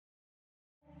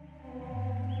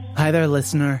Hi there,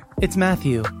 listener. It's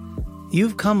Matthew.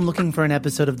 You've come looking for an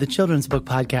episode of the Children's Book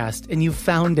Podcast, and you've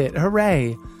found it.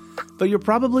 Hooray! But you're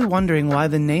probably wondering why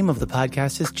the name of the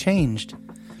podcast has changed.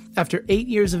 After 8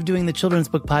 years of doing the Children's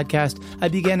Book Podcast, I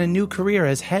began a new career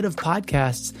as head of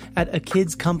podcasts at A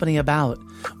Kids Company About,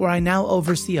 where I now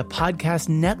oversee a podcast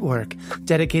network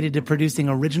dedicated to producing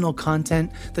original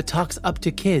content that talks up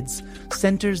to kids,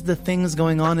 centers the things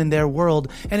going on in their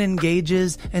world, and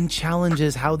engages and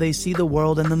challenges how they see the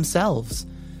world and themselves.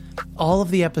 All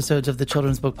of the episodes of the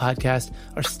Children's Book Podcast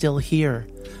are still here.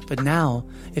 But now,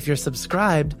 if you're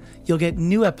subscribed, you'll get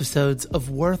new episodes of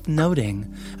Worth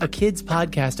Noting, a kids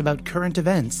podcast about current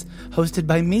events, hosted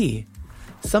by me.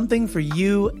 Something for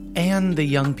you and the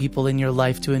young people in your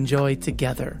life to enjoy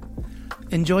together.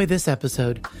 Enjoy this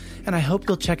episode, and I hope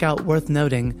you'll check out Worth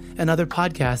Noting and other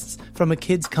podcasts from A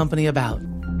Kids Company About.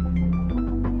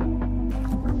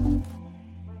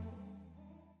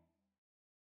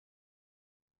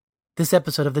 This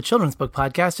episode of the Children's Book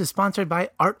Podcast is sponsored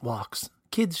by Art Walks,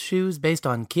 kids' shoes based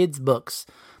on kids' books.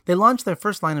 They launched their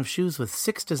first line of shoes with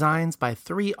 6 designs by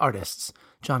 3 artists,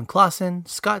 John Clausen,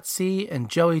 Scott C., and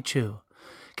Joey Chu.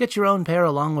 Get your own pair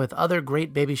along with other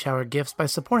great baby shower gifts by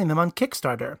supporting them on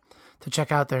Kickstarter. To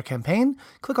check out their campaign,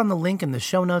 click on the link in the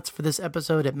show notes for this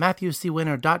episode at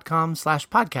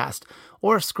matthewcwinner.com/podcast,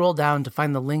 or scroll down to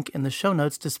find the link in the show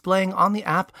notes displaying on the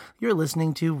app you're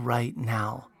listening to right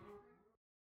now.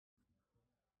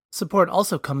 Support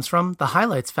also comes from the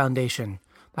Highlights Foundation.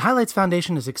 The Highlights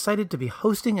Foundation is excited to be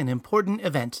hosting an important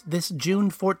event this June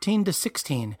 14 to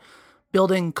 16,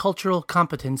 Building Cultural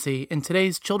Competency in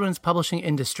Today's Children's Publishing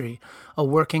Industry, a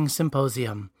working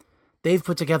symposium. They've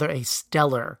put together a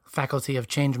stellar faculty of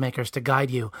changemakers to guide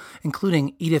you,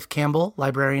 including Edith Campbell,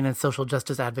 librarian and social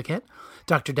justice advocate,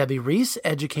 Dr. Debbie Reese,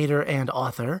 educator and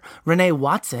author, Renee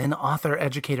Watson, author,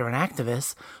 educator, and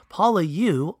activist, Paula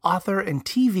Yu, author and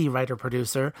TV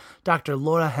writer-producer, Dr.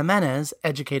 Laura Jimenez,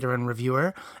 educator and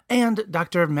reviewer, and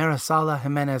Dr. Marisala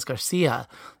Jimenez Garcia,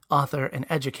 author and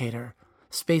educator.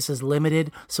 Space is limited,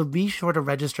 so be sure to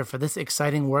register for this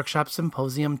exciting workshop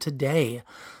symposium today.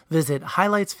 Visit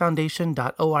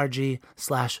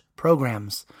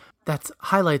highlightsfoundation.org/programs. That's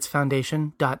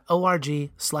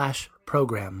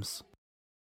highlightsfoundation.org/programs.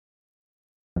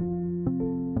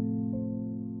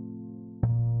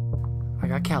 I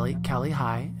got Kelly. Kelly,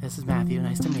 hi. This is Matthew.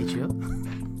 Nice to meet you.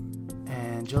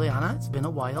 And Juliana, it's been a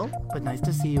while, but nice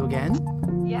to see you again.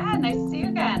 Yeah, nice to see you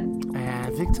again.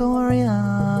 And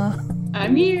Victoria.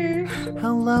 I'm here.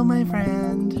 Hello, my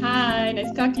friend. Hi, nice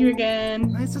to talk to you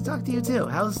again. Nice to talk to you, too.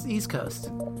 How's the East Coast?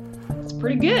 It's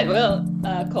pretty good. Well,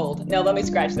 cold. No, let me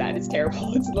scratch that. It's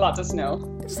terrible. It's lots of snow.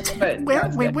 But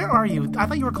where are you? I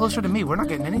thought you were closer to me. We're not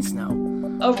getting any snow.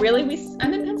 Oh, really?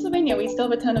 I'm in Pennsylvania. We still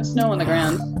have a ton of snow on the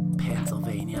ground.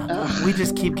 Pennsylvania. Ugh. We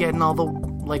just keep getting all the,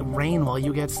 rain while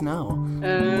you get snow.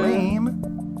 Lame.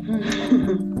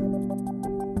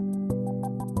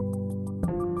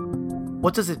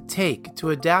 What does it take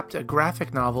to adapt a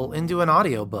graphic novel into an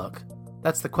audiobook?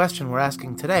 That's the question we're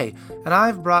asking today, and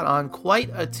I've brought on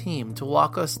quite a team to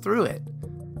walk us through it.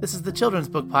 This is the Children's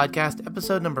Book Podcast,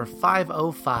 episode number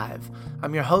 505.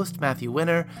 I'm your host, Matthew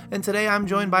Winner, and today I'm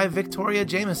joined by Victoria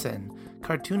Jameson,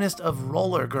 cartoonist of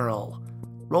Roller Girl.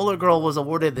 Roller Girl was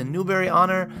awarded the Newbery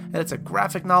Honor, and it's a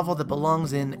graphic novel that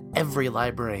belongs in every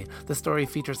library. The story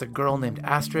features a girl named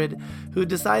Astrid who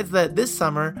decides that this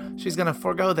summer she's going to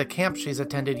forego the camp she's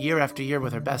attended year after year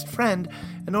with her best friend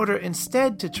in order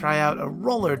instead to try out a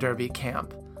roller derby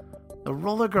camp. The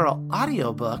Roller Girl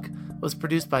audiobook was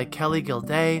produced by Kelly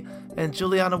Gilday and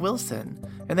Juliana Wilson,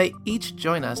 and they each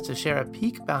join us to share a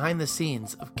peek behind the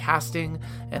scenes of casting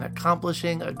and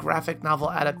accomplishing a graphic novel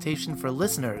adaptation for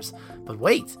listeners. But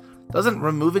wait, doesn't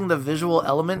removing the visual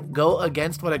element go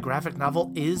against what a graphic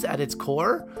novel is at its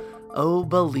core? Oh,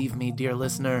 believe me, dear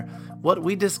listener, what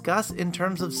we discuss in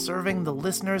terms of serving the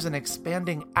listeners and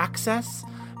expanding access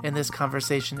in this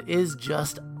conversation is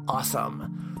just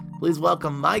awesome. Please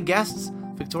welcome my guests,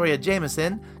 Victoria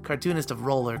Jameson, cartoonist of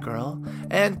Roller Girl,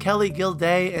 and Kelly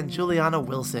Gilday and Juliana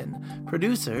Wilson,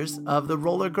 producers of the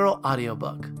Roller Girl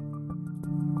audiobook.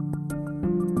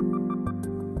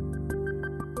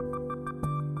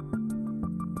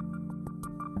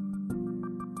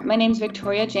 My name's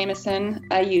Victoria Jameson.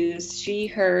 I use she,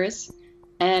 hers,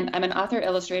 and I'm an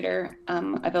author-illustrator.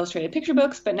 I've illustrated picture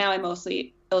books, but now I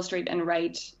mostly illustrate and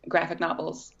write graphic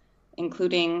novels,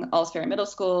 including All's Fair Middle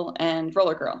School and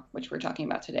Roller Girl, which we're talking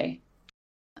about today.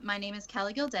 My name is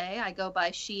Kelly Gilday. I go by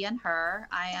she and her.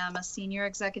 I am a senior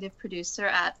executive producer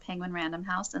at Penguin Random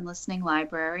House and Listening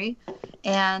Library.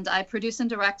 And I produce and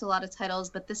direct a lot of titles,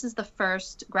 but this is the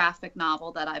first graphic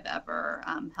novel that I've ever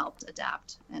helped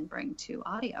adapt and bring to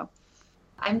audio.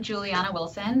 I'm Juliana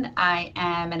Wilson. I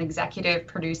am an executive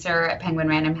producer at Penguin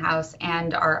Random House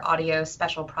and our audio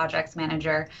special projects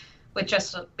manager, which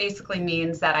just basically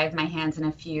means that I have my hands in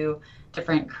a few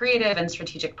different creative and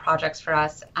strategic projects for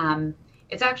us.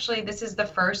 This is the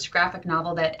first graphic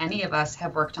novel that any of us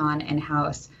have worked on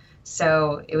in-house.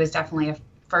 So it was definitely a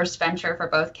first venture for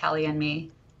both Kelly and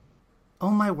me.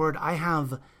 Oh my word, I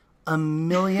have a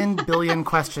million billion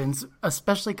questions,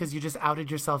 especially because you just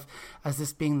outed yourself as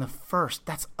this being the first.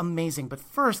 That's amazing. But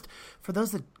first, for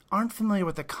those that aren't familiar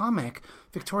with the comic,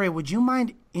 Victoria, would you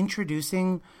mind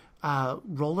introducing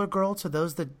Roller Girl to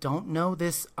those that don't know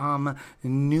this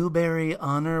Newbery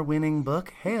honor-winning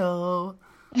book? Hey-o!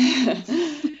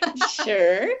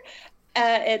 Sure.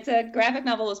 It's a graphic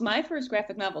novel. It was my first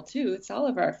graphic novel, too. It's all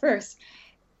of our first.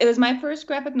 It was my first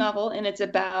graphic novel, and it's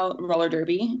about roller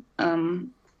derby.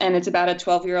 And it's about a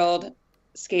 12-year-old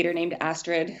skater named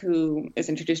Astrid who is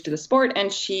introduced to the sport,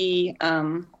 and she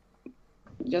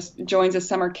just joins a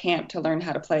summer camp to learn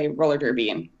how to play roller derby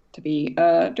and to be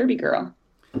a derby girl.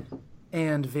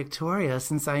 And Victoria,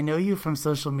 since I know you from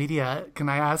social media, can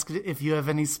I ask if you have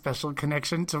any special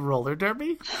connection to roller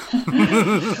derby?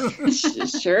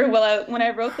 Sure. Well, when I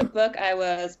wrote the book, I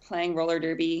was playing roller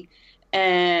derby,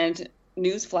 and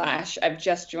newsflash, I've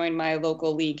just joined my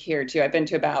local league here too. I've been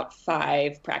to about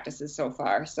 5 practices so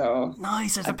far. So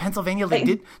nice. There's a Pennsylvania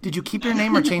league. Did you keep your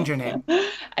name or change your name?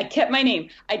 I kept my name.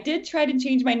 I did try to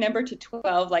change my number to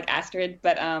 12 like Astrid,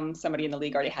 but somebody in the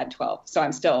league already had 12. So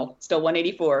I'm still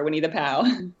 184, Winnie the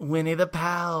Pooh. Winnie the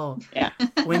Pooh. Yeah.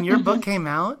 When your book came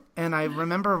out, and I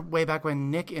remember way back when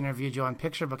Nick interviewed you on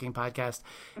Picture Booking Podcast,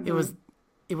 mm-hmm.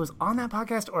 It was on that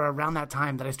podcast or around that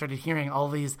time that I started hearing all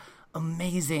these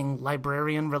amazing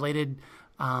librarian-related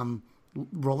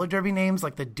roller derby names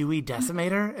like the Dewey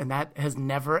Decimator, and that has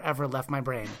never, ever left my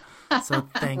brain. So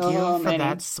thank you for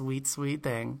that sweet, sweet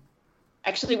thing.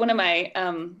 Actually, one of my,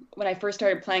 when I first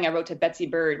started playing, I wrote to Betsy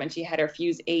Bird when she had her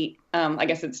Fuse 8. I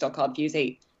guess it's still called Fuse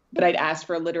 8. But I'd asked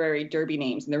for literary derby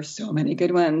names, and there were so many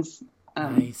good ones.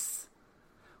 Nice.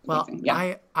 Well,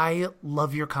 yeah. I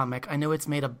love your comic. I know it's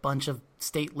made a bunch of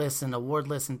state lists and award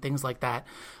lists and things like that.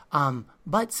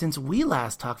 But since we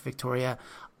last talked, Victoria,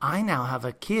 I now have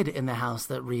a kid in the house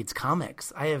that reads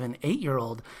comics. I have an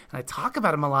 8-year-old, and I talk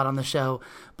about him a lot on the show.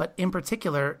 But in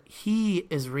particular, he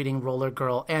is reading Roller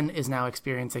Girl and is now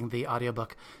experiencing the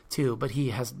audiobook too. But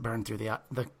he has burned through the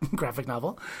graphic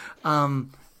novel.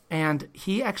 And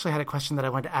he actually had a question that I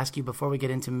wanted to ask you before we get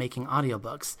into making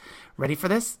audiobooks. Ready for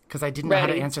this? Because I didn't know how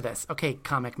to answer this. Okay,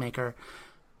 comic maker.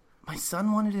 My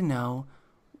son wanted to know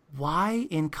why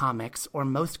in comics, or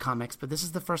most comics, but this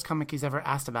is the first comic he's ever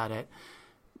asked about it,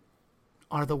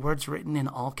 are the words written in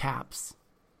all caps?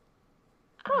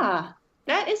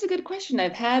 That is a good question.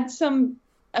 I've had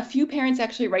a few parents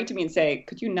actually write to me and say,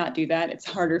 could you not do that? It's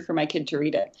harder for my kid to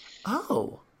read it.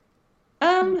 Oh.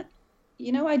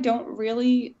 I don't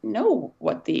really know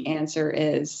what the answer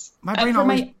is. My brain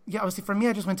obviously for me,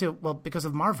 I just went to, because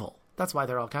of Marvel. That's why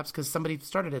they're all caps, because somebody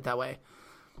started it that way.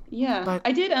 Yeah, but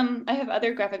I did. I have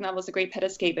other graphic novels, The Great Pet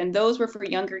Escape, and those were for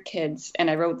younger kids, and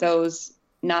I wrote those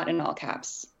not in all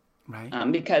caps.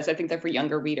 Right. Because I think they're for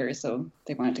younger readers, so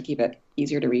they wanted to keep it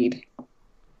easier to read.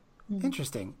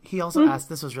 Interesting. He also asked,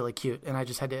 this was really cute, and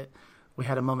we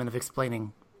had a moment of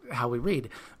explaining how we read,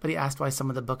 but he asked why some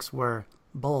of the books were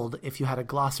bold if you had a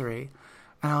glossary.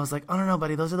 And I was like, oh, no,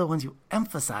 buddy, those are the ones you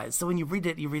emphasize. So when you read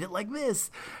it like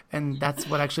this. And that's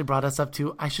what actually brought us up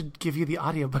to, I should give you the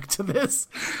audiobook to this.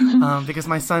 Because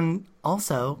my son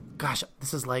also, gosh,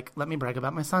 this is like, let me brag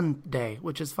about my son day,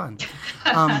 which is fun.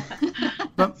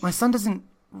 But my son doesn't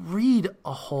read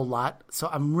a whole lot. So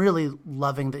I'm really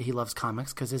loving that he loves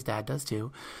comics because his dad does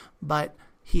too. But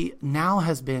he now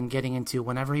has been getting into,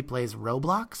 whenever he plays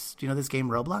Roblox, do you know this game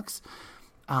Roblox?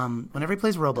 Whenever he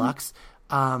plays Roblox,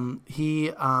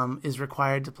 he is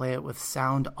required to play it with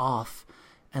sound off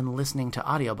and listening to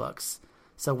audiobooks.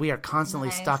 So we are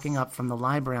constantly stocking up from the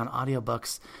library on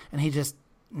audiobooks, and he just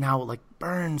now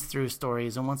burns through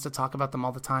stories and wants to talk about them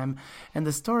all the time. And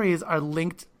the stories are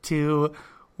linked to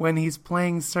when he's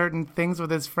playing certain things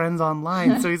with his friends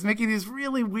online. So he's making these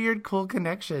really weird, cool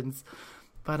connections.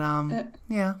 But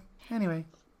yeah, anyway.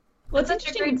 Well, it's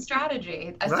such a great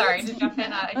strategy. Sorry to jump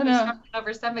in. I just jumped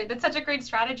over somebody. That's such a great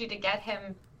strategy to get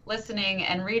him listening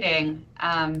and reading,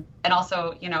 and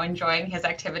also, enjoying his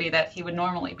activity that he would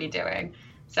normally be doing.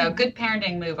 So good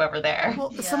parenting move over there.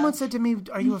 Well, someone said to me,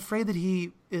 are you afraid that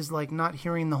he is like not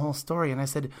hearing the whole story? And I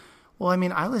said, well, I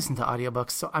mean, I listen to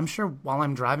audiobooks, so I'm sure while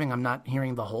I'm driving, I'm not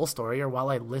hearing the whole story, or while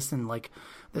I listen, like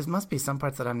there must be some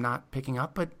parts that I'm not picking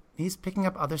up, but he's picking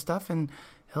up other stuff and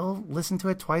he'll listen to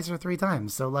it 2 or 3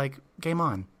 times. So like, game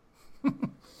on.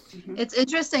 It's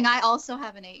interesting. I also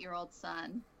have an 8-year-old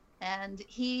son, and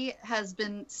he has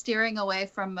been steering away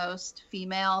from most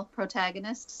female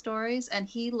protagonist stories, and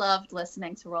he loved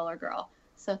listening to Roller Girl.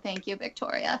 So thank you,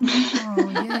 Victoria.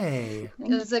 Oh, yay. It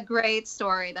was a great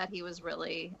story that he was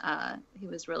really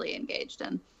engaged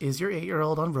in. Is your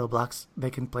 8-year-old on Roblox? They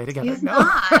can play together. He's no.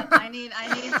 not. I need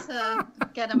to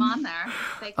get him on there.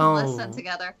 They can listen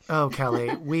together. Oh,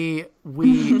 Kelly, we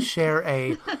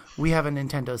share we have a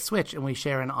Nintendo Switch and we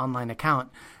share an online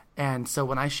account. And so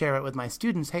when I share it with my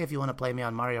students, hey, if you want to play me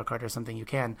on Mario Kart or something, you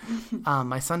can.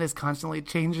 My son is constantly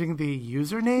changing the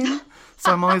username.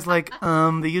 So I'm always like, the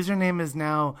username is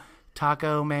now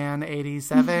Taco Man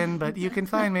 87, but you can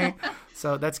find me.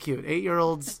 So that's cute.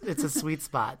 8-year-olds, it's a sweet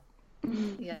spot.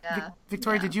 Yeah.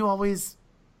 Victoria, did you always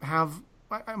have,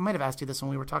 I might have asked you this when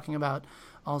we were talking about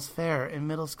All's Fair in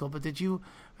middle school, but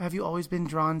have you always been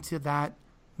drawn to that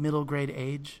middle grade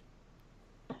age?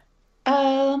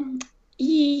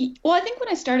 Well, I think when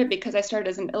I started, because I started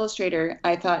as an illustrator,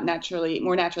 I thought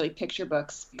more naturally picture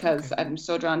books, because I'm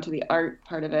so drawn to the art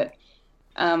part of it.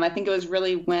 I think it was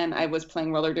really when I was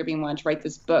playing roller derby and wanted to write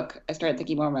this book, I started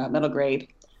thinking more about middle grade.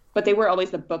 But they were always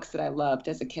the books that I loved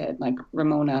as a kid, like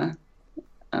Ramona.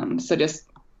 So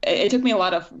it took me a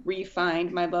while to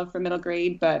refine my love for middle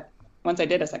grade, but once I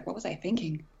did, I was like, what was I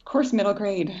thinking? Of course, middle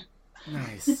grade.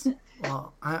 Nice.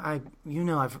 Well, I've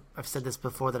said this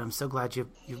before, that I'm so glad you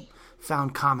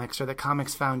found comics, or that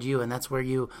comics found you, and that's where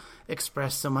you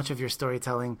express so much of your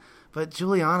storytelling. But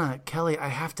Juliana, Kelly, I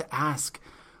have to ask,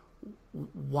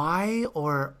 why,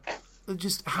 or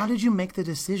just how did you make the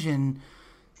decision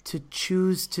to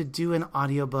choose to do an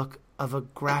audiobook of a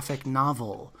graphic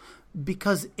novel?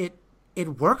 Because it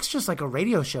works just like a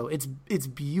radio show. It's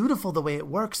beautiful the way it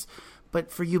works,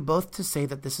 but for you both to say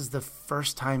that this is the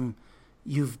first time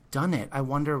you've done it, I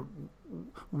wonder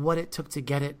what it took to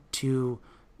get it to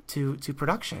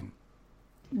production.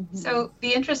 Mm-hmm. So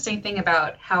the interesting thing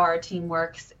about how our team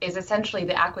works is essentially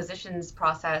the acquisitions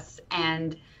process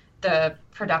and the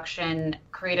production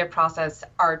creative process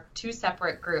are 2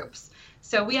 separate groups.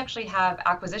 So we actually have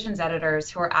acquisitions editors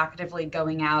who are actively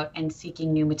going out and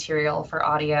seeking new material for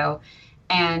audio.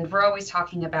 And we're always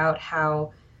talking about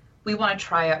how we want to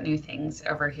try out new things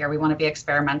over here. We want to be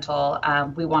experimental.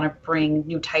 We want to bring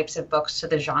new types of books to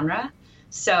the genre.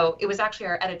 So it was actually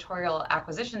our editorial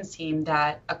acquisitions team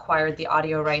that acquired the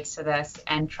audio rights to this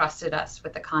and trusted us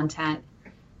with the content.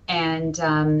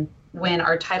 And when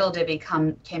our title divvy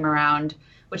came around,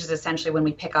 which is essentially when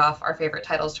we pick off our favorite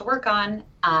titles to work on,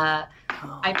 I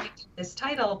picked this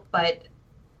title, but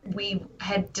we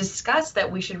had discussed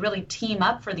that we should really team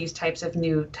up for these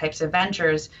new types of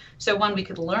ventures. So one, we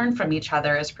could learn from each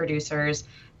other as producers,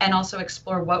 and also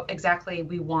explore what exactly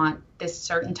we want this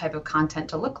certain type of content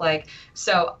to look like.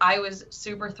 So I was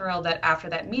super thrilled that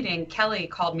after that meeting, Kelly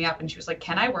called me up and she was like,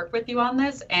 can I work with you on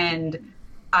this? And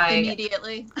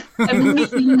immediately called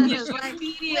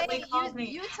me.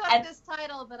 You took this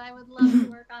title, but I would love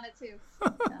to work on it too.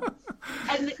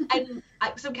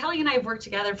 So Kelly and I have worked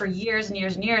together for years and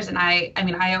years and years, and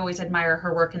I always admire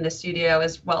her work in the studio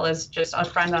as well as just a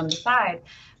friend on the side.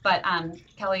 But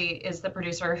Kelly is the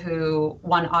producer who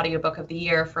won Audiobook of the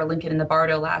Year for Lincoln in the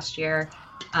Bardo last year.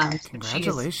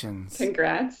 Congratulations!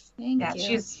 Congrats! Thank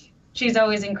you. She's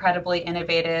always incredibly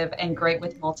innovative and great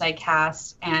with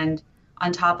multicast, and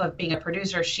on top of being a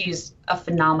producer, she's a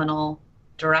phenomenal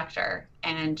director,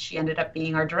 and she ended up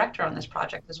being our director on this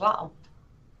project as well.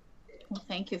 Well,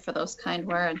 thank you for those kind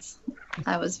words.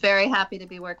 I was very happy to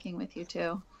be working with you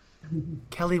too.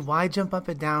 Kelly, why jump up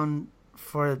and down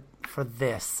for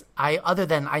this?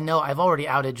 I know I've already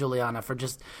outed Juliana for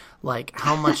just like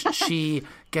how much she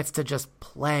gets to just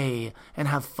play and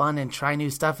have fun and try new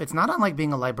stuff. It's not unlike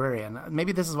being a librarian.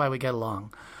 Maybe this is why we get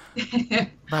along.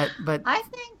 But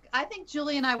I think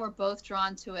Julie and I were both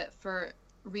drawn to it for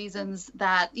reasons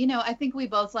that, I think we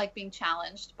both like being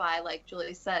challenged by, like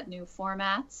Julie said, new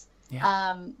formats.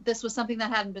 Yeah. This was something that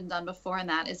hadn't been done before, and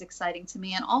that is exciting to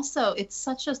me. And also, it's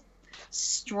such a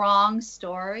strong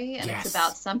story, and Yes. It's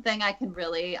about something I can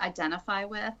really identify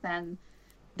with. And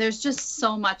there's just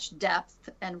so much depth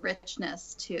and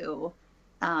richness to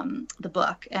the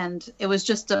book, and it was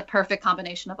just a perfect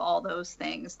combination of all those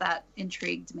things that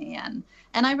intrigued me, and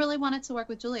I really wanted to work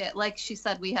with Juliet. Like she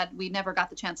said, we never got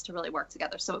the chance to really work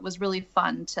together, so it was really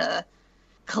fun to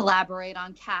collaborate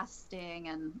on casting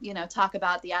and, talk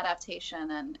about the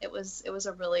adaptation. And it was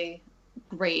a really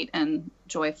great and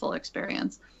joyful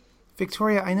experience.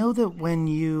 Victoria, I know that when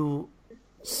you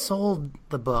sold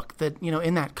the book, that,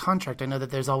 in that contract, I know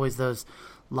that there's always those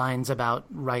lines about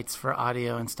rights for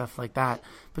audio and stuff like that.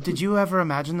 But did you ever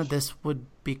imagine that this would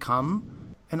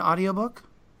become an audiobook?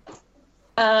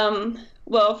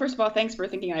 Well, first of all, thanks for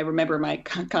thinking I remember my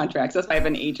contracts. That's why I have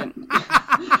an agent.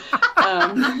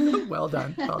 Well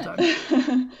done.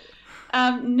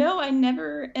 No, I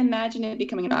never imagined it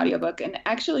becoming an audiobook. And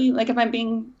actually, if I'm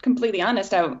being completely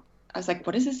honest, I was like,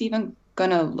 what is this even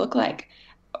going to look like?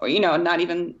 Or, not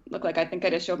even look like. I think I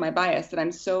just showed my bias that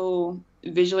I'm so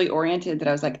visually oriented that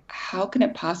I was like, how can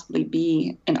it possibly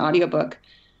be an audiobook?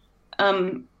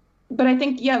 But I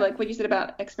think, like what you said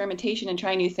about experimentation and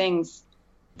trying new things,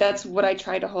 that's what I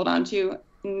try to hold on to.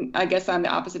 I guess I'm the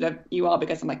opposite of you all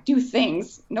because I'm like, do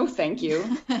things. No, thank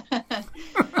you.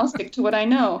 I'll stick to what I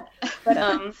know. But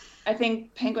I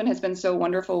think Penguin has been so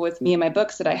wonderful with me and my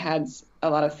books that I had a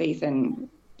lot of faith in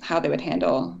how they would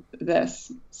handle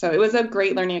this. So it was a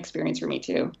great learning experience for me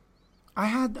too.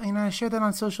 I shared that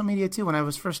on social media too when I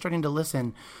was first starting to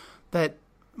listen, that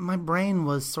my brain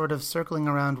was sort of circling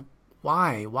around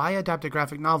why adapt a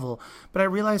graphic novel? But I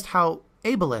realized how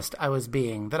ableist I was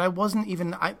being, that I wasn't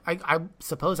even, I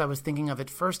suppose I was thinking of it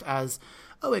first as,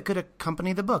 it could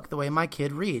accompany the book the way my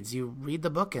kid reads. You read the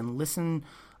book and listen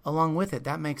along with it.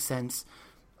 That makes sense.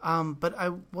 But I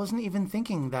wasn't even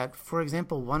thinking that, for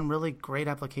example, one really great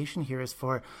application here is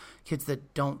for kids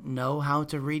that don't know how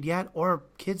to read yet, or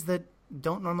kids that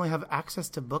don't normally have access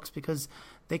to books because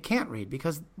they can't read,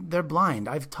 because they're blind.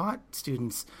 I've taught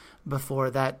students before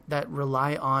that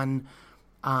rely on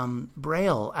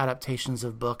Braille adaptations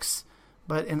of books,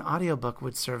 but an audiobook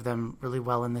would serve them really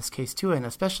well in this case too. And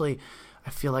especially, I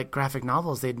feel like graphic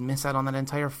novels, they'd miss out on that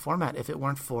entire format if it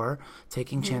weren't for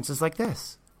taking chances like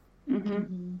this.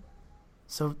 Mm-hmm.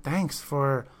 So thanks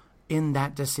for, in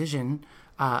that decision,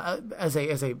 as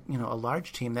a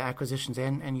large team, the acquisitions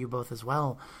and you both as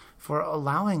well, for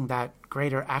allowing that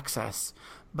greater access.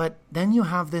 But then you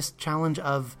have this challenge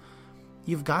of,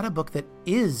 you've got a book that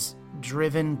is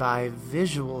driven by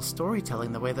visual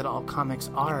storytelling the way that all comics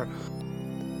are.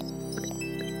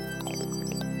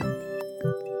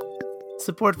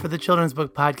 Support for the Children's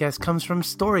Book Podcast comes from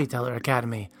Storyteller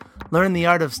Academy. Learn the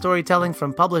art of storytelling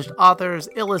from published authors,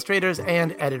 illustrators,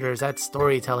 and editors at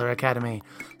Storyteller Academy.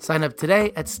 Sign up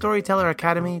today at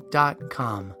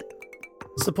storytelleracademy.com.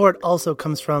 Support also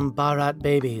comes from Bharat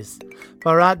Babies.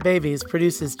 Bharat Babies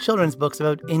produces children's books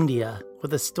about India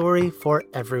with a story for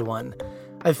everyone.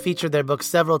 I've featured their books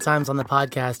several times on the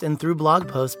podcast and through blog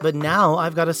posts, but now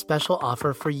I've got a special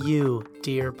offer for you,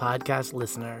 dear podcast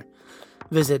listener.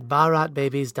 Visit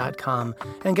bharatbabies.com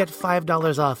and get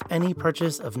 $5 off any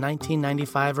purchase of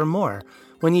 $19.95 or more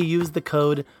when you use the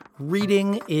code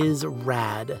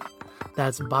READINGISRAD.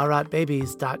 That's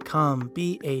bharatbabies.com,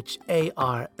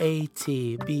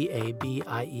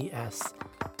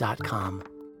 BHARATBABIES.com.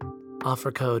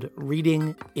 Offer code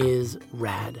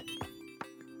READINGISRAD.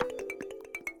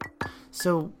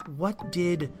 So what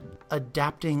did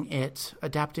adapting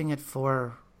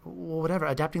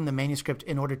the manuscript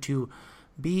in order to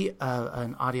be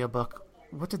an audiobook,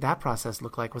 what did that process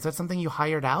look like? Was that something you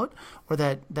hired out, or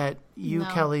that you, no,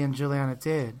 Kelly, and Juliana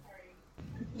did?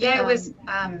 Yeah, it was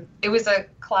a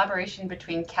collaboration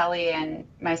between Kelly and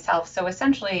myself. So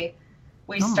essentially,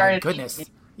 we started. Oh my goodness,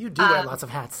 you do wear lots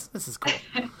of hats. This is cool.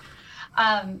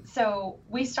 So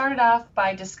we started off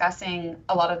by discussing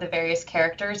a lot of the various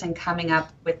characters and coming up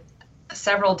with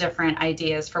several different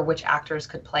ideas for which actors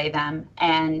could play them.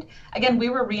 And again, we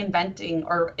were reinventing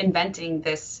or inventing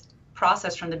this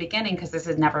process from the beginning because this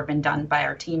has never been done by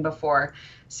our team before.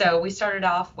 So we started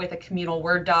off with a communal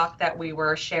Word doc that we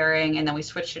were sharing, and then we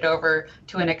switched it over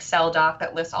to an Excel doc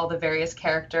that lists all the various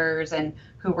characters and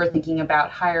who we're thinking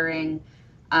about hiring.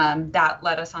 That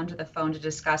led us onto the phone to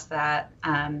discuss that,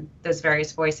 those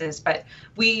various voices. But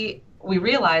we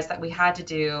realized that we had to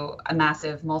do a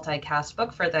massive multicast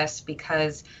book for this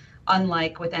because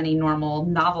unlike with any normal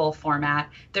novel format,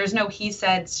 there's no he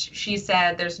said, she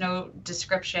said, there's no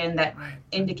description that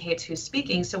indicates who's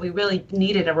speaking. So we really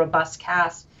needed a robust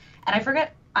cast. And I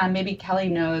forget, maybe Kelly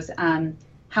knows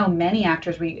how many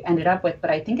actors we ended up with, but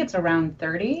I think it's around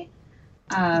 30.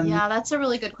 Yeah, that's a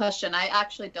really good question. I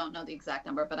actually don't know the exact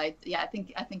number, but I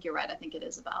think you're right. I think it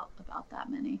is about that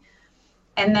many.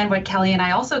 And then what Kelly and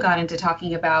I also got into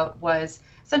talking about was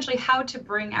essentially how to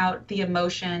bring out the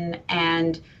emotion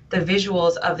and the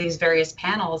visuals of these various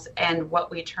panels. And what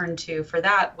we turned to for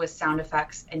that was sound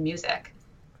effects and music.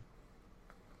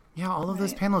 Yeah, all of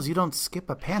those panels, you don't skip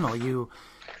a panel. You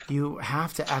you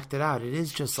have to act it out. It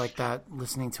is just like that,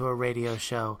 listening to a radio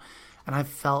show. And I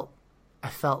felt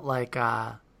like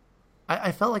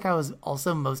I felt like I was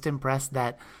also most impressed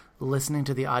that listening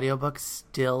to the audiobook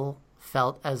still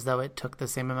felt as though it took the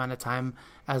same amount of time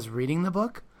as reading the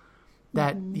book,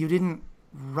 that you didn't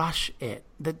rush it.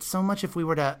 That so much, if we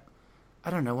were to, I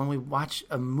don't know, when we watch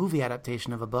a movie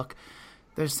adaptation of a book,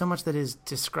 there's so much that is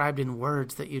described in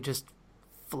words that you just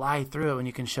fly through it when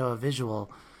you can show a visual.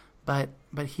 But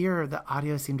here the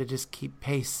audio seemed to just keep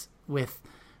pace with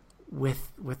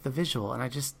the visual. And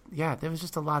there was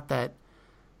just a lot that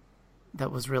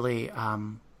was really,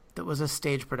 that was a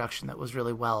stage production that was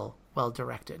really well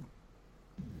directed.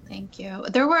 Thank you.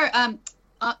 There were, on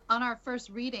our first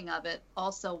reading of it,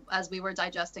 also, as we were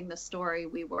digesting the story,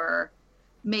 we were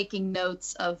making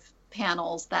notes of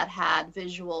panels that had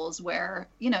visuals where,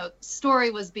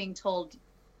 story was being told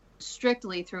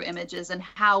strictly through images, and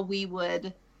how we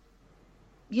would,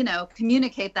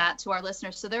 communicate that to our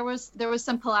listeners. So there was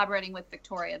some collaborating with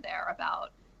Victoria there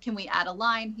about, can we add a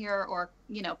line here, or,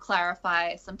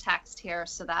 clarify some text here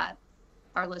so that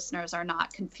our listeners are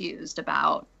not confused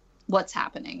about what's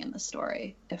happening in the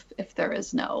story if there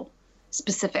is no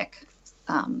specific,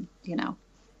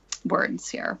 words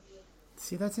here.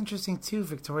 See, that's interesting too,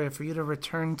 Victoria, for you to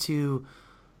return to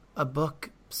a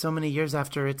book so many years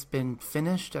after it's been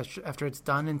finished, after it's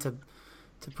done, and to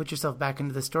put yourself back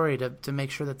into the story, to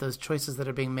make sure that those choices that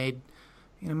are being made,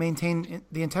 maintain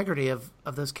the integrity of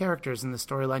those characters and the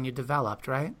storyline you developed,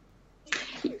 right?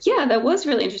 Yeah, that was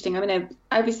really interesting. I mean,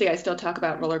 obviously I still talk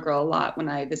about Roller Girl a lot when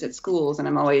I visit schools, and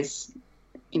I'm always,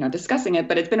 discussing it,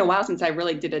 but it's been a while since I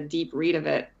really did a deep read of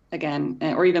it again,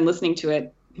 or even listening to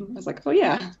it. I was like, oh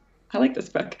yeah, I like this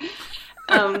book.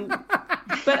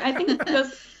 But I think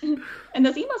those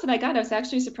emails that I got, I was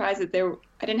actually surprised that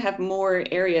I didn't have more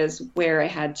areas where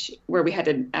we had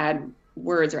to add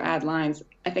words or add lines.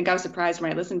 I think I was surprised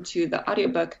when I listened to the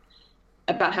audiobook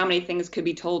about how many things could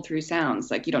be told through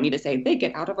sounds. Like, you don't need to say they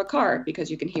get out of a car, because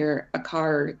you can hear a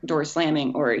car door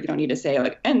slamming, or you don't need to say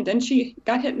like, and then she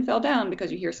got hit and fell down,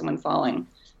 because you hear someone falling.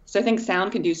 So I think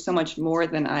sound can do so much more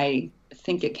than I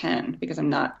think it can, because I'm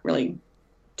not really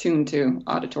tuned to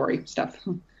auditory stuff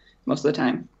most of the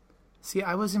time. See,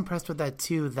 I was impressed with that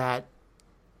too, that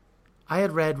I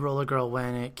had read Roller Girl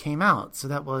when it came out. So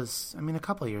that was, a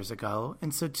couple of years ago.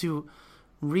 And so to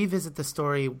revisit the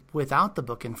story without the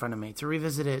book in front of me, to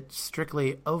revisit it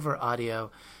strictly over audio,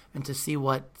 and to see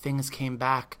what things came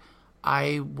back,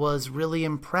 I was really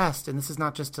impressed. And this is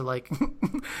not just to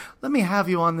let me have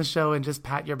you on the show and just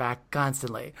pat your back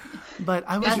constantly. But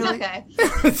I was okay.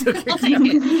 It's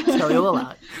okay. Tell you a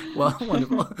lot. Well,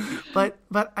 wonderful. But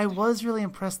I was really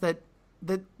impressed that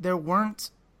there weren't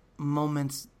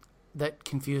moments that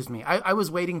confused me. I was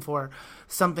waiting for,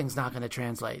 something's not going to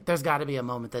translate. There's got to be a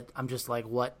moment that I'm just like,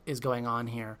 what is going on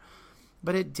here?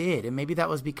 But it did. And maybe that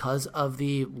was because of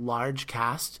the large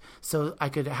cast, so I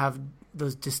could have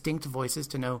those distinct voices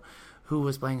to know who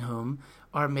was playing whom.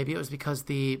 Or maybe it was because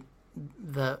the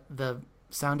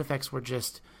sound effects were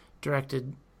just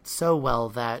directed so well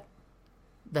that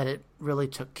it really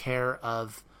took care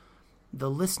of the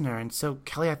listener. And so,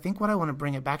 Kelly, I think what I want to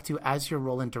bring it back to as your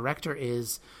role in director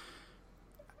is,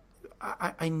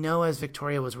 I know as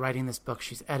Victoria was writing this book,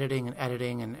 she's editing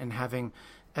and having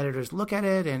editors look at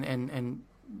it, and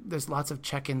there's lots of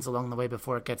check-ins along the way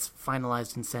before it gets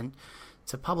finalized and sent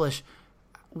to publish.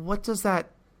 What does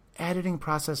that editing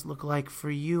process look like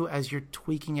for you as you're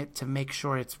tweaking it to make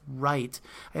sure it's right?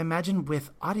 I imagine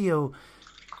with audio,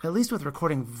 at least with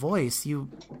recording voice,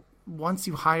 once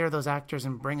you hire those actors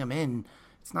and bring them in,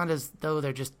 it's not as though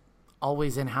they're just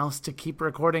always in-house to keep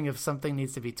recording if something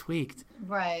needs to be tweaked.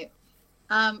 Right.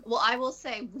 Well, I will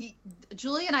say,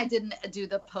 Julie and I didn't do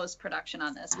the post-production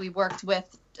on this. We worked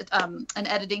with an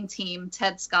editing team,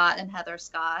 Ted Scott and Heather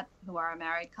Scott, who are a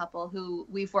married couple who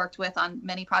we've worked with on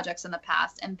many projects in the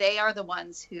past. And they are the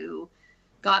ones who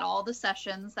got all the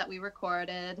sessions that we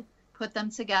recorded, put them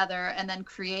together, and then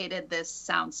created this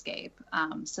soundscape,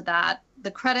 so that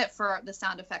the credit for the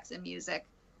sound effects and music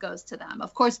goes to them.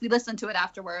 Of course, we listened to it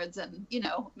afterwards and,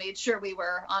 made sure we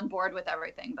were on board with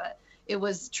everything, but it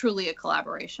was truly a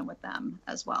collaboration with them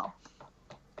as well.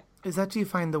 Is that, do you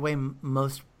find, the way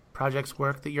most projects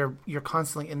work, that you're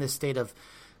constantly in this state of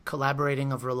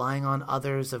collaborating, of relying on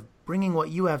others, of bringing what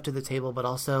you have to the table, but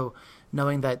also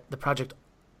knowing that the project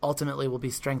ultimately will be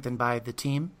strengthened by the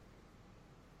team?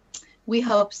 We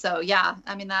hope so. Yeah.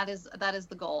 That is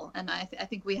the goal. And I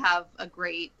think we have a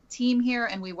great team here,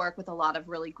 and we work with a lot of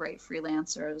really great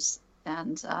freelancers,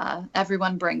 and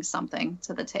everyone brings something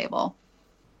to the table.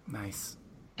 Nice.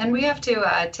 And we have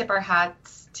to tip our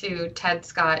hats to Ted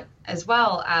Scott as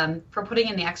well for putting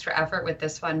in the extra effort with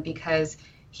this one, because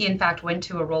he, in fact, went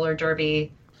to a roller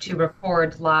derby to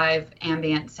record live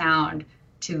ambient sound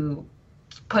to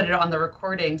put it on the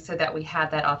recording so that we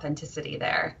had that authenticity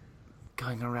there.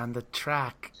 Going around the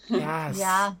track. Yes.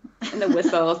 Yeah. And the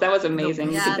whistles. That was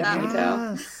amazing. Yeah, you could definitely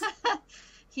tell.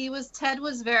 Ted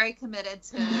was very committed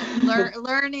to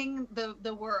learning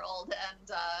the world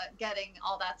and getting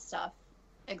all that stuff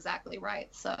exactly right.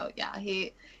 So yeah,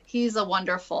 he's a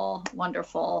wonderful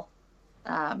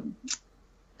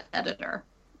editor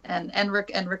and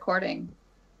recording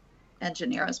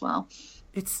engineer as well.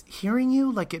 It's hearing you,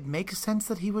 like, it makes sense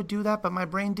that he would do that, but my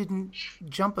brain didn't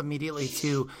jump immediately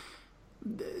to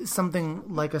something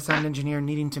like a sound engineer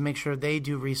needing to make sure they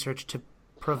do research to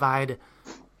provide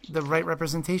the right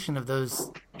representation of those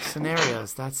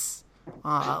scenarios. That's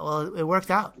well, it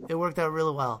worked out. It worked out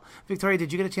really well. Victoria,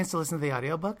 did you get a chance to listen to the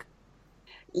audiobook?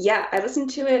 Yeah, I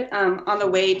listened to it on the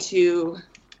way to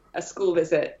a school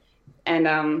visit. And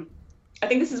I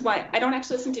think this is why I don't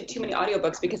actually listen to too many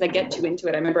audiobooks, because I get too into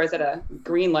it. I remember I was at a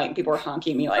green light and people were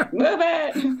honking me like, move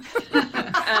it.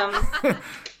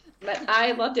 But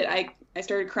I loved it. I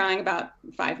started crying about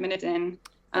 5 minutes in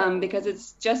because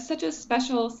it's just such a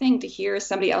special thing to hear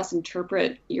somebody else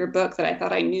interpret your book that I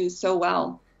thought I knew so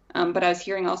well. But I was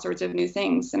hearing all sorts of new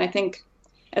things. And I think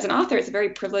as an author, it's a very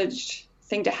privileged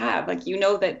thing to have. Like, you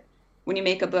know that when you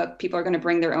make a book, people are going to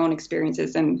bring their own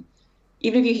experiences. And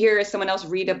even if you hear someone else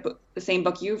read the same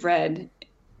book you've read,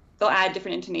 they'll add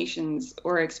different intonations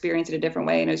or experience it a different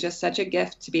way. And it was just such a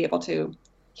gift to be able to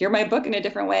hear my book in a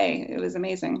different way. It was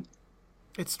amazing.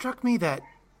 It struck me that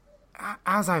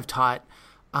as I've taught,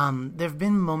 there have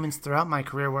been moments throughout my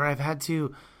career where I've had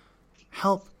to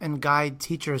help and guide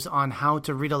teachers on how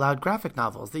to read aloud graphic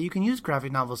novels, that you can use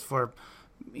graphic novels for,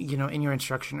 you know, in your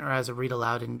instruction or as a read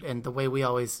aloud. And the way I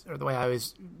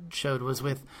always showed was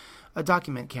with a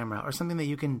document camera or something that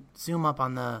you can zoom up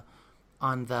on the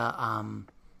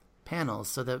panels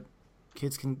so that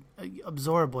kids can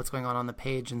absorb what's going on the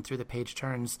page and through the page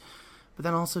turns, but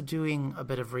then also doing a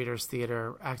bit of reader's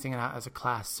theater, acting it out as a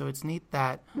class. So it's neat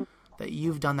that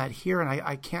you've done that here, and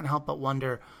I can't help but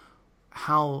wonder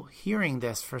how hearing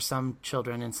this for some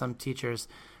children and some teachers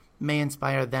may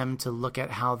inspire them to look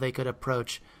at how they could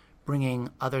approach bringing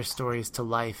other stories to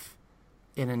life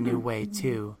in a new way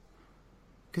too.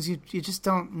 Because you just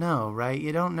don't know, right?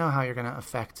 You don't know how you're going to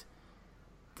affect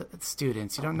the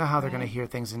students. You don't know how they're going to hear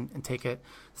things and take it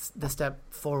the step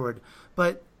forward.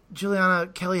 But Juliana,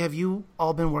 Kelly, have you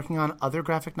all been working on other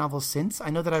graphic novels since? I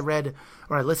know that I read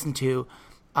or I listened to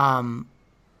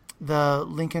the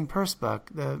Lincoln Purse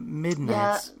book, the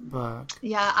Midnights book.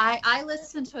 Yeah, I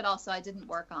listened to it also. I didn't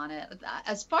work on it.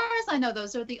 As far as I know,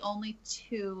 those are the only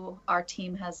two our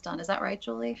team has done. Is that right,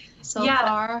 Julie? So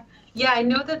far? Yeah, I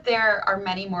know that there are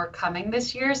many more coming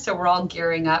this year, so we're all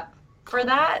gearing up for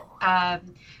that.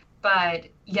 But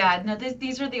yeah, no,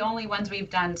 these are the only ones we've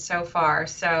done so far.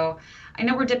 So I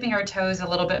know we're dipping our toes a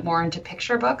little bit more into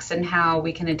picture books and how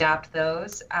we can adapt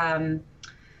those.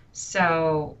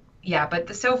 So yeah,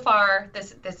 but so far,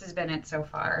 this has been it so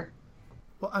far.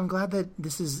 Well, I'm glad that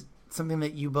this is something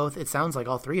that you both, it sounds like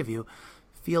all three of you,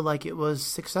 feel like it was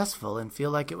successful and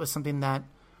feel like it was something that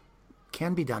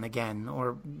can be done again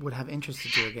or would have interest to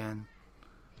do again.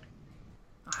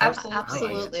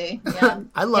 Absolutely. Yeah.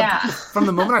 I loved it. From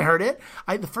the moment I heard it,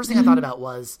 the first thing I thought about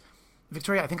was,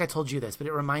 Victoria, I think I told you this, but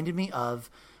it reminded me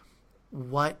of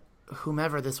what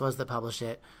whomever this was that published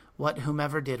it, what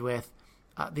whomever did with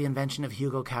The Invention of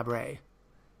Hugo Cabret,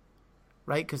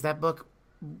 right? Because that book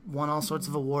won all sorts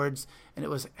of awards, and it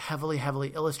was heavily,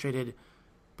 heavily illustrated.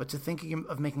 But to think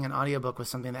of making an audiobook with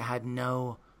something that had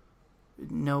no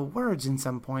words in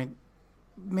some point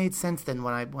made sense then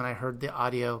when I heard the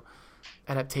audio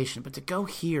adaptation. But to go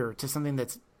here to something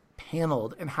that's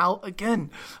paneled and how,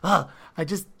 again,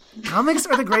 comics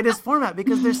are the greatest format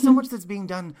because there's so much that's being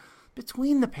done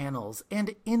between the panels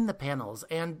and in the panels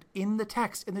and in the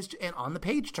text and on the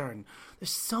page turn.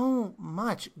 There's so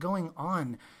much going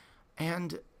on,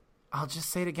 and I'll just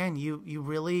say it again. You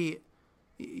really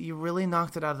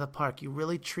knocked it out of the park. You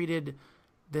really treated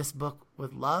this book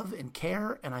with love and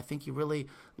care, and I think you really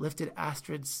lifted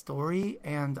Astrid's story.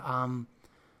 And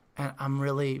I'm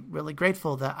really, really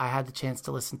grateful that I had the chance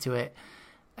to listen to it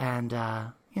and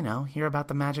hear about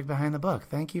the magic behind the book.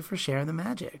 Thank you for sharing the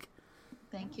magic.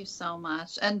 Thank you so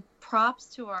much. And props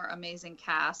to our amazing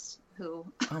cast who,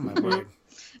 Oh my word.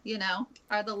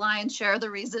 are the lion's share of the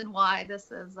reason why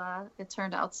this is, it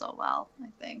turned out so well, I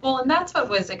think. Well, and that's what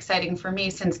was exciting for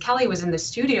me, since Kelly was in the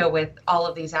studio with all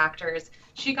of these actors.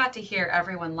 She got to hear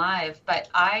everyone live, but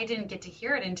I didn't get to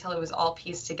hear it until it was all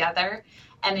pieced together.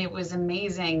 And it was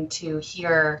amazing to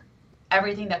hear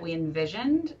everything that we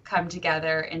envisioned come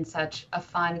together in such a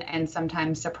fun and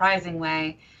sometimes surprising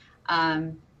way.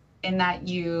 In that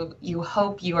you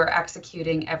hope you are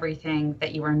executing everything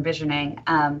that you were envisioning.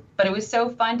 But it was so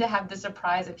fun to have the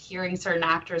surprise of hearing certain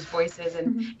actors' voices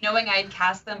and knowing I'd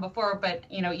cast them before, but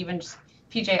even just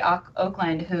PJ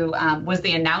Oakland, who was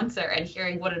the announcer, and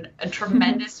hearing what a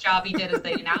tremendous job he did as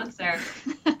the announcer.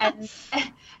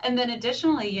 And then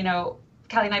additionally,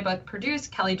 Kelly and I both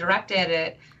produced, Kelly directed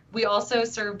it. We also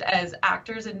served as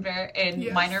actors in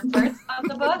yes. minor parts of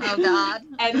the book. Oh, God.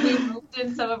 And we moved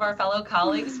in some of our fellow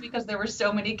colleagues because there were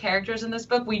so many characters in this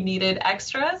book. We needed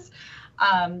extras.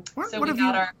 So we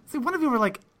got our... See, one of you were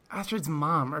like Astrid's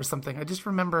mom or something. I just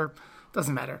remember...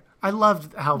 Doesn't matter. I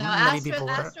loved how many people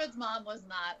were. Astrid's mom was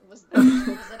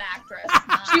an actress.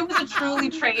 She was a truly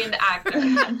trained actor.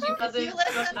 She wasn't. If you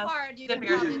listen hard, you can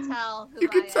probably tell who you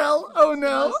can tell. Oh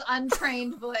no. The most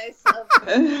untrained voice of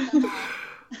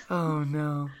Oh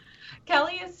no.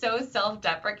 Kelly is so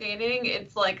self-deprecating.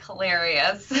 It's like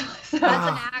hilarious. As an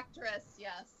actress,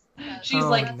 yes. She's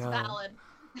that's valid.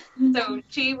 So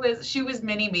she was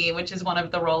Mini-Me, which is one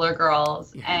of the Roller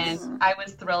Girls, yes. And I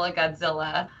was Thrilla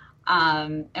Godzilla.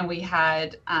 And we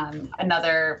had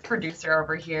another producer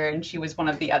over here, and she was one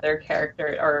of the other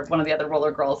characters, or one of the other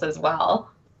Roller Girls as well.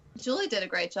 Julie did a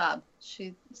great job.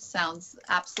 She sounds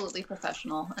absolutely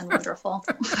professional and wonderful.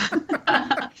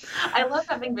 I love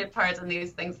having bit parts in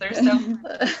these things. They're so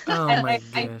Oh my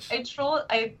gosh. I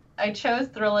chose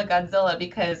Thrilla Godzilla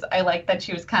because I liked that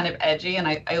she was kind of edgy, and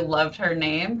I loved her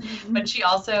name. Mm-hmm. But she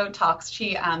also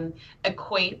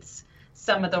equates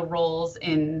some of the roles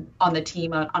on the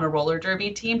team, on a roller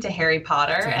derby team, to Harry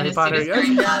Potter. And as soon as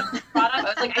Harry Potter brought up, I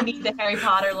was like, I need the Harry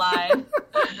Potter line.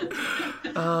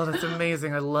 Oh, that's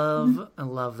amazing. I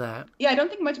love that. Yeah, I don't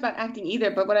think much about acting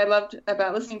either, but what I loved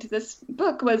about listening to this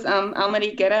book was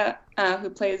Almari Guerra,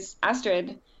 who plays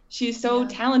Astrid. She's so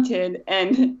talented,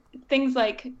 and things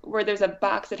like where there's a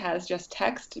box that has just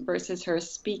text versus her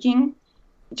speaking,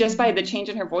 just by the change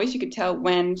in her voice, you could tell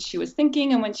when she was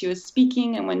thinking and when she was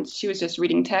speaking and when she was just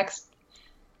reading text.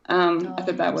 I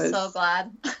thought that was... so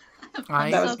glad.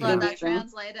 I'm so glad that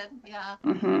translated. Yeah.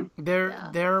 Mm-hmm.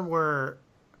 There were...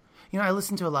 I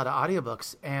listen to a lot of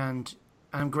audiobooks, and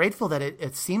I'm grateful that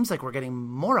it seems like we're getting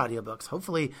more audiobooks.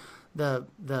 Hopefully the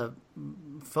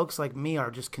folks like me are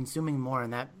just consuming more,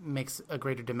 and that makes a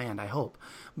greater demand, I hope.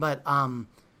 But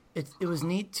it was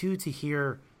neat, too, to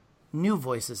hear new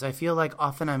voices. I feel like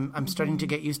often I'm starting to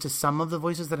get used to some of the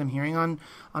voices that I'm hearing on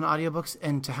audiobooks,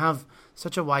 and to have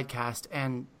such a wide cast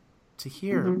and to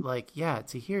hear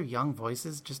to hear young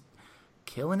voices just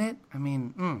killing it. I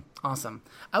mean, awesome.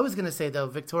 I was going to say though,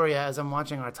 Victoria, as I'm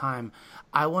watching our time,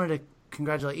 I wanted to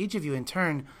congratulate each of you in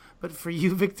turn, but for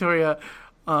you, Victoria,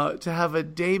 to have a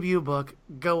debut book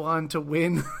go on to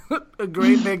win a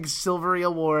great big silvery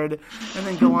award, and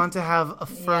then go on to have a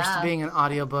first being an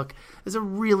audiobook is a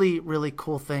really, really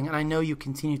cool thing. And I know you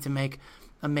continue to make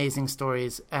amazing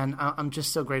stories, and I'm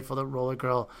just so grateful that Roller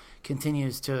Girl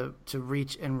continues to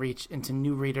reach into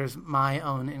new readers, my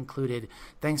own included.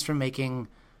 Thanks for making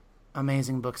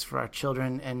amazing books for our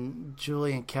children. And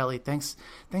Julie and Kelly, thanks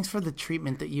for the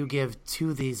treatment that you give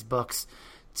to these books,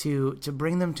 to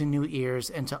bring them to new ears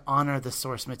and to honor the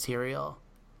source material.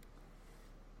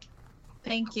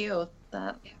 Thank you.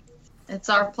 It's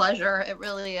our pleasure. It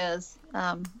really is.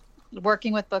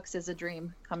 Working with books is a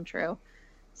dream come true.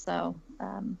 So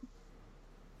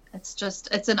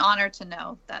it's an honor to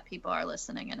know that people are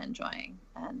listening and enjoying.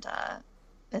 And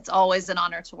it's always an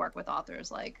honor to work with authors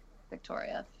like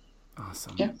Victoria.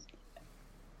 Awesome. Yeah.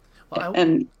 Well,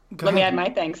 let me add my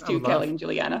thanks to Kelly and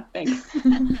Juliana. Thanks.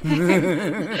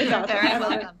 It's awesome. Very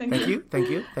welcome.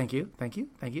 Thank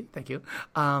you.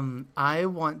 I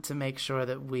want to make sure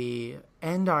that we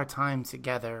end our time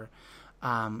together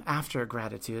after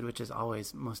gratitude, which is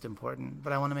always most important.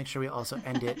 But I want to make sure we also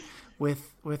end it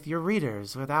with your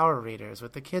readers, with our readers,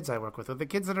 with the kids I work with the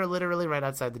kids that are literally right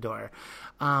outside the door.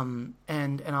 And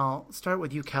I'll start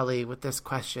with you, Kelly, with this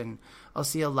question. I'll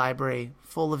see a library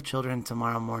full of children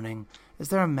tomorrow morning. Is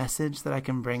there a message that I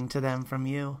can bring to them from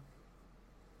you?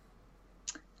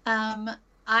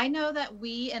 I know that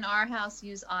we in our house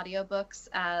use audiobooks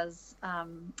as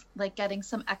like getting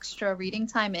some extra reading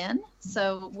time in.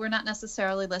 So we're not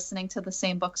necessarily listening to the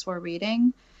same books we're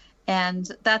reading. And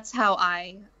that's how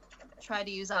I try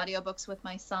to use audiobooks with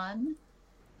my son.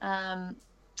 And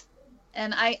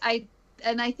I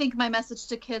think my message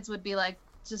to kids would be like,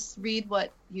 just read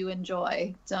what you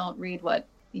enjoy. Don't read what,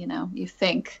 you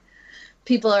think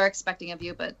people are expecting of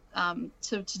you, but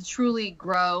to truly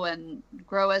grow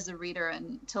as a reader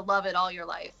and to love it all your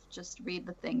life, just read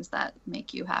the things that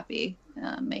make you happy,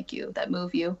 that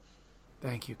move you.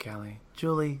 Thank you, Callie.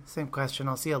 Julie, same question.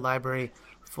 I'll see a library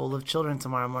full of children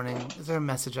tomorrow morning. Is there a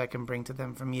message I can bring to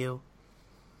them from you?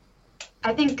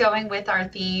 I think going with our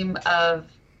theme of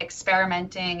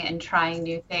experimenting and trying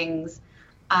new things,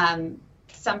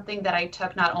 something that I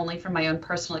took not only from my own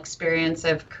personal experience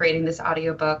of creating this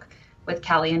audiobook with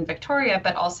Callie and Victoria,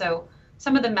 but also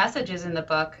some of the messages in the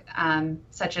book,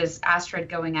 such as Astrid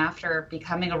going after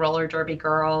becoming a roller derby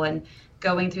girl and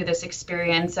going through this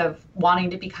experience of wanting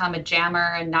to become a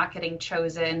jammer and not getting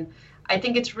chosen. I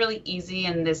think it's really easy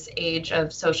in this age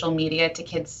of social media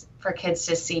for kids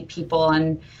to see people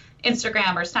on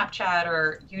Instagram or Snapchat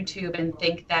or YouTube and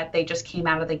think that they just came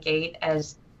out of the gate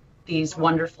as these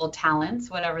wonderful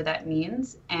talents, whatever that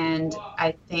means. And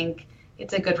I think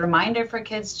it's a good reminder for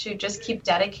kids to just keep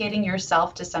dedicating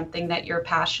yourself to something that you're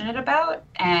passionate about,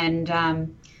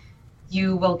 and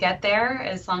you will get there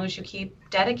as long as you keep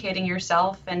dedicating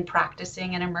yourself and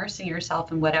practicing and immersing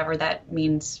yourself in whatever that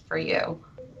means for you.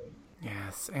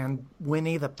 Yes, and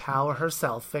Winnie the Power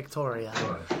herself, Victoria.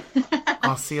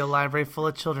 I'll see a library full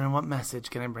of children. What message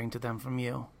can I bring to them from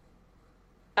you?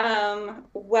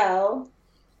 Well,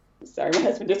 sorry, my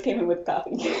husband just came in with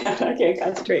coffee. I can't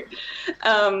concentrate.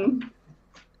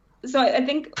 So I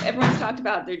think everyone's talked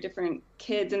about their different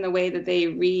kids and the way that they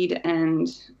read and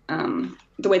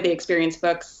the way they experience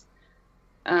books.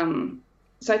 So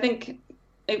I think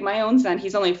my own son,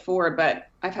 he's only 4, but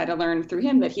I've had to learn through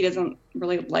him that he doesn't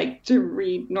really like to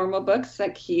read normal books.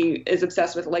 Like, he is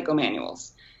obsessed with Lego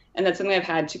manuals. And that's something I've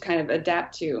had to kind of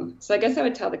adapt to. So I guess I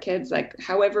would tell the kids, like,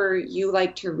 however you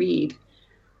like to read,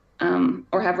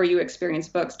 or however you experience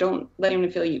books, don't let him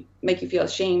make you feel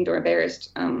ashamed or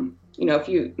embarrassed.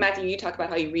 Matthew, you talk about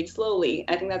how you read slowly.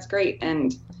 I think that's great.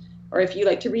 Or if you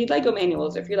like to read Lego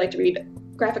manuals, or if you like to read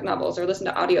graphic novels or listen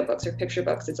to audiobooks or picture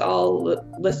books, it's all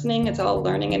listening, it's all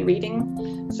learning and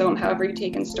reading. So however you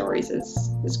take in stories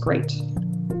is great.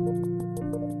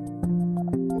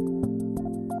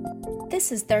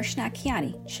 This is Darshna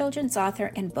Kiani, children's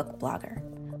author and book blogger.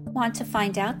 Want to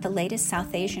find out the latest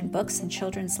South Asian books and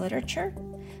children's literature?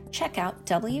 Check out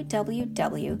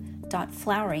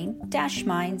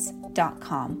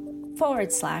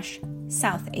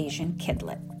www.flowering-minds.com/South Asian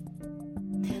Kidlit.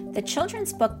 The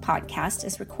Children's Book Podcast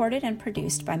is recorded and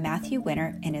produced by Matthew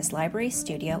Winner in his library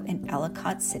studio in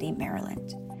Ellicott City,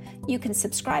 Maryland. You can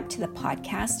subscribe to the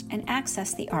podcast and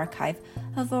access the archive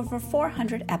of over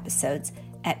 400 episodes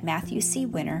at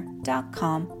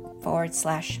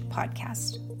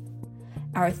matthewcwinner.com/podcast.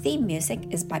 Our theme music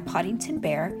is by Poddington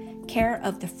Bear, care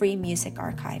of the Free Music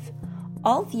Archive.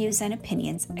 All views and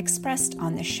opinions expressed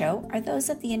on the show are those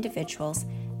of the individuals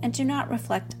and do not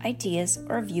reflect ideas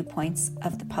or viewpoints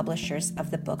of the publishers of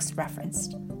the books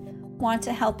referenced. Want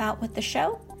to help out with the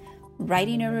show?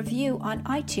 Writing a review on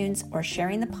iTunes or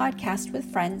sharing the podcast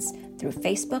with friends through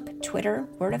Facebook, Twitter,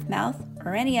 word of mouth,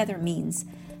 or any other means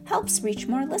helps reach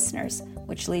more listeners,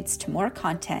 which leads to more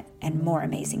content and more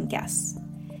amazing guests.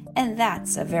 And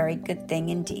that's a very good thing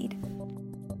indeed.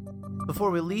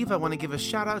 Before we leave, I want to give a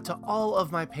shout out to all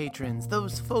of my patrons,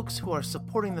 those folks who are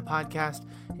supporting the podcast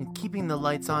and keeping the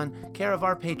lights on, care of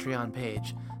our Patreon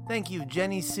page. Thank you,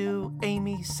 Jenny Sue,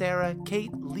 Amy, Sarah,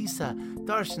 Kate, Lisa,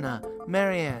 Darshna,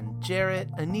 Marianne,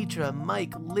 Jarrett, Anitra,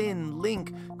 Mike, Lynn,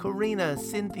 Link, Karina,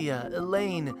 Cynthia,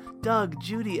 Elaine, Doug,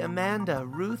 Judy, Amanda,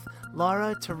 Ruth,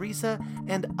 Laura, Teresa,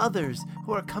 and others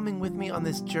who are coming with me on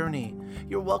this journey.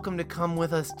 You're welcome to come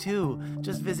with us too.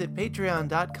 Just visit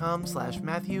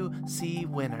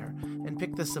patreon.com/MatthewCWinner and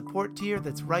pick the support tier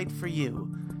that's right for you.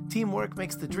 Teamwork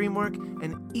makes the dream work,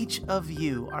 and each of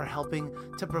you are helping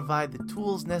to provide the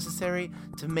tools necessary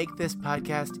to make this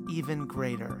podcast even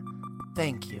greater.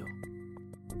 Thank you.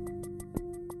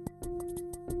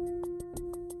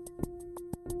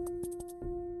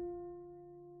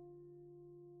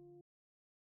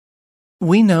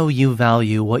 We know you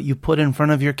value what you put in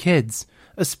front of your kids,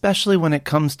 especially when it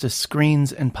comes to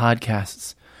screens and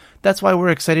podcasts. That's why we're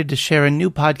excited to share a new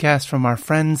podcast from our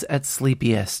friends at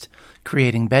Sleepiest,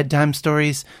 creating bedtime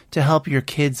stories to help your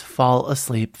kids fall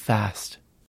asleep fast.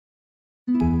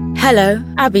 Hello,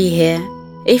 Abby here.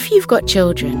 If you've got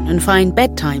children and find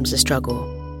bedtime's a struggle,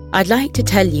 I'd like to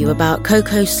tell you about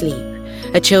Coco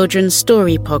Sleep, a children's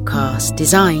story podcast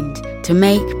designed to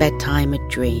make bedtime a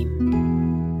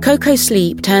dream. Coco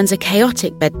Sleep turns a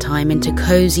chaotic bedtime into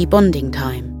cozy bonding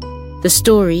time. The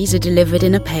stories are delivered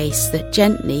in a pace that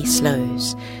gently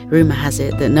slows. Rumour has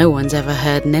it that no one's ever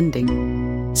heard an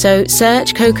ending. So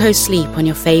search Coco Sleep on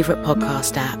your favourite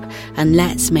podcast app and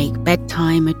let's make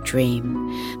bedtime a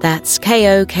dream. That's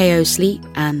KOKO Sleep,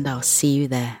 and I'll see you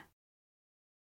there.